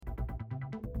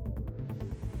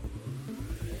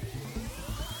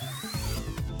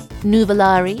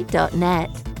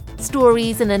Nuvolari.net.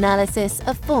 Stories and analysis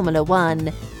of Formula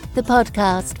One, the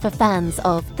podcast for fans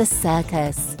of the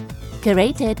circus.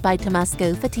 Curated by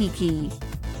Tomasco Fatichi.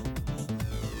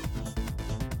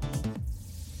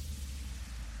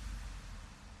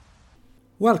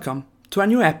 Welcome to a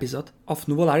new episode of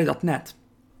Nuvolari.net.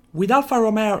 With Alfa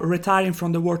Romeo retiring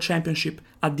from the World Championship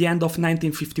at the end of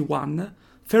 1951,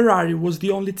 Ferrari was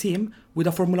the only team with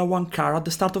a Formula One car at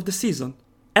the start of the season.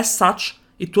 As such,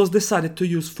 it was decided to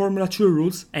use Formula 2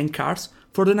 rules and cars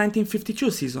for the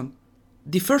 1952 season.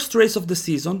 The first race of the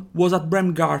season was at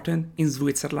Bremgarten in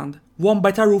Switzerland, won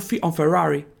by Taruffi on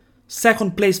Ferrari,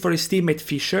 second place for his teammate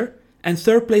Fischer, and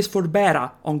third place for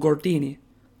Berra on Gordini.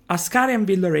 Ascari and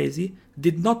Villoresi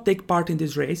did not take part in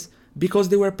this race because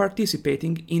they were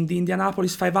participating in the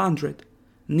Indianapolis 500.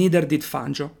 Neither did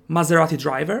Fangio, Maserati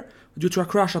driver, due to a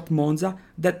crash at Monza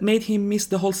that made him miss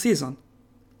the whole season.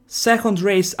 Second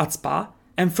race at Spa,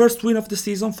 and first win of the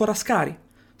season for Ascari.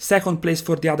 Second place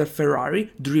for the other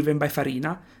Ferrari, driven by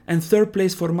Farina, and third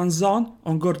place for Manzon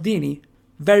on Gordini.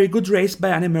 Very good race by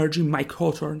an emerging Mike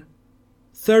Hawthorn.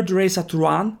 Third race at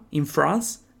Rouen, in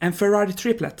France, and Ferrari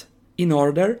triplet. In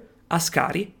order,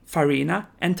 Ascari, Farina,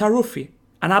 and Taruffi.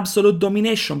 An absolute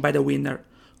domination by the winner,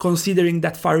 considering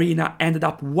that Farina ended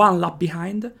up 1 lap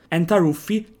behind and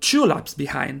Taruffi 2 laps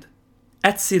behind.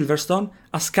 At Silverstone,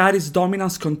 Ascari's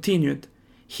dominance continued.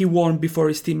 He won before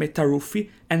his teammate Taruffi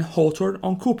and Hawthorn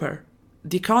on Cooper.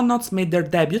 The Connaughts made their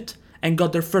debut and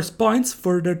got their first points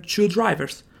for their 2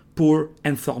 drivers, Poor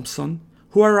and Thompson,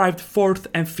 who arrived 4th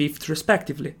and 5th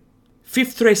respectively.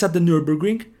 5th race at the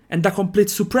Nürburgring and a complete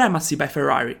supremacy by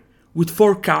Ferrari, with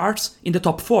 4 cars in the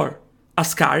top 4.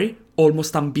 Ascari,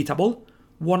 almost unbeatable,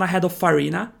 won ahead of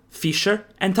Farina, Fischer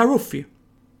and Taruffi.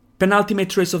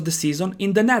 Penultimate race of the season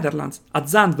in the Netherlands at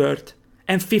Zandvoort,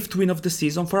 and 5th win of the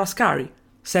season for Ascari,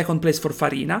 2nd place for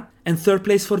Farina and 3rd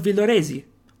place for Villoresi,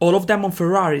 all of them on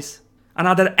Ferraris.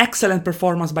 Another excellent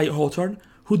performance by Hawthorn,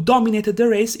 who dominated the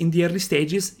race in the early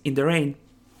stages in the rain.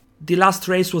 The last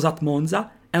race was at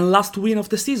Monza and last win of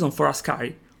the season for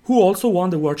Ascari, who also won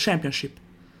the World Championship.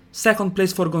 2nd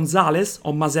place for Gonzalez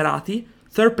on Maserati,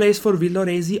 3rd place for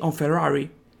Villoresi on Ferrari.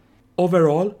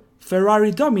 Overall, Ferrari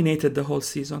dominated the whole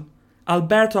season.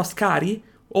 Alberto Ascari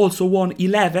also won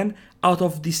 11 out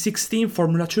of the 16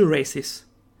 Formula 2 races.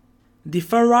 The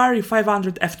Ferrari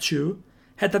 500 F2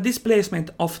 had a displacement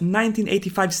of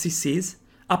 1985 cc's,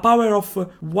 a power of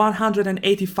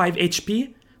 185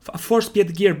 HP, a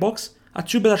 4-speed gearbox, a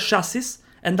tubular chassis,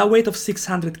 and a weight of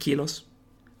 600 kilos.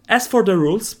 As for the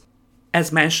rules,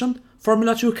 as mentioned,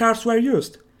 Formula 2 cars were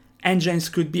used. Engines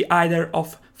could be either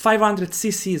of 500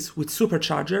 cc's with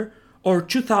supercharger or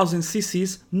 2000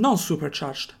 cc's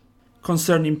non-supercharged.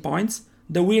 Concerning points,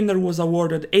 the winner was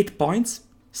awarded 8 points,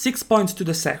 6 points to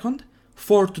the second,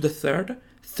 4 to the third,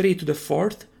 3 to the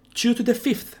fourth, 2 to the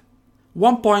fifth.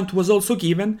 1 point was also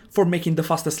given for making the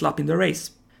fastest lap in the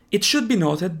race. It should be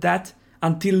noted that,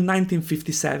 until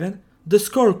 1957, the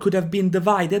score could have been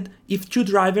divided if 2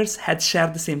 drivers had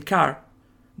shared the same car.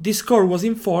 This score was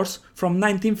in force from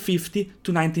 1950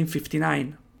 to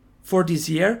 1959. For this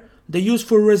year, the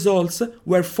useful results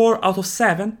were 4 out of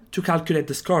 7 to calculate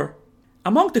the score.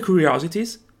 Among the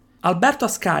curiosities, Alberto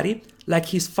Ascari, like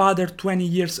his father 20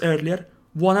 years earlier,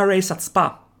 won a race at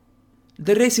Spa.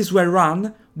 The races were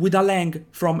run with a length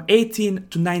from 18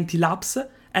 to 90 laps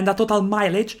and a total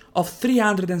mileage of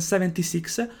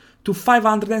 376 to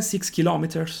 506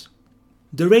 kilometers.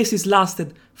 The races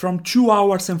lasted from 2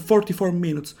 hours and 44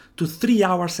 minutes to 3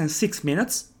 hours and 6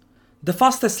 minutes. The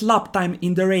fastest lap time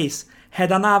in the race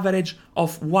had an average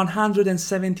of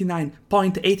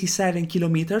 179.87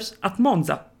 kilometers at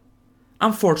Monza.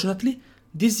 Unfortunately,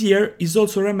 this year is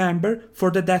also remembered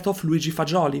for the death of Luigi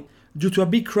Fagioli due to a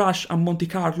big crash at Monte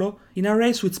Carlo in a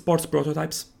race with sports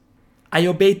prototypes. I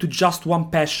obey to just one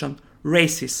passion,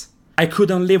 races. I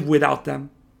couldn't live without them.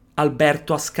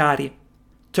 Alberto Ascari.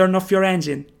 Turn off your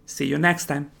engine. See you next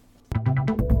time.